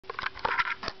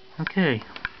Okay,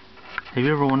 have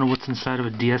you ever wondered what's inside of a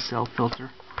DSL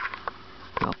filter?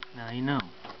 Well, now you know.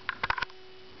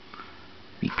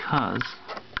 Because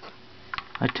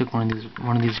I took one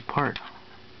of these apart.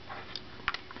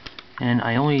 And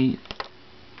I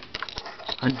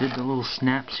undid the little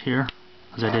snaps here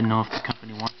because I didn't know if the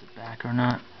company wants it back or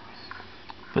not.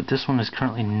 But this one is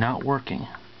currently not working.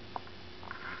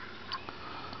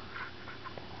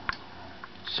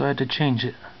 So I had to change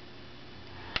it.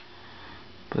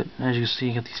 But as you see,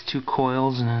 you got these two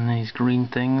coils and then these green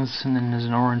things and then there's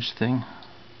an orange thing.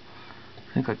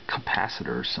 I think like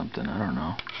capacitor or something, I don't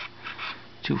know.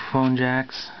 Two phone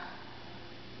jacks.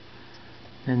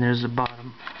 And there's the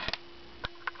bottom.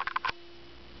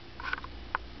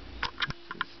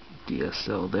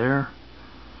 DSL there.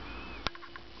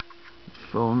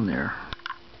 Phone there.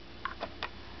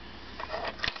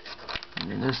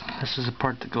 And this is the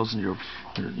part that goes in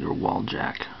your wall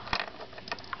jack.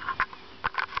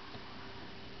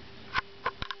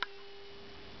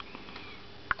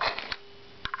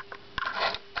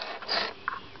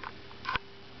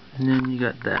 And then you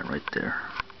got that right there.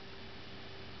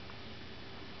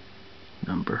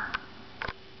 Number.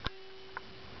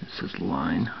 This is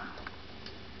line.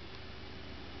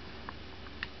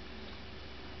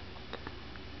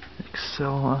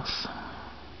 XLS.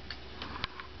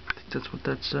 I think that's what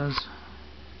that says.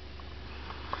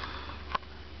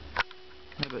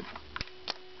 Yeah, but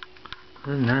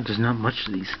other than that, there's not much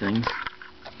to these things.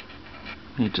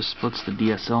 It just splits the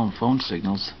DSL and phone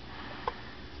signals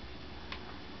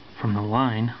from the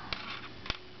line.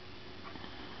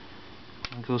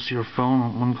 One goes to your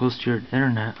phone, one goes to your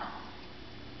internet.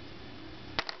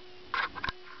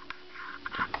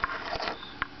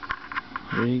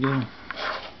 There you go.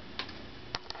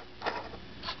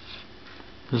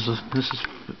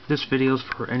 This video is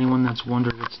for anyone that's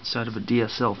wondered what's inside of a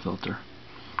DSL filter.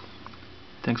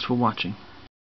 Thanks for watching.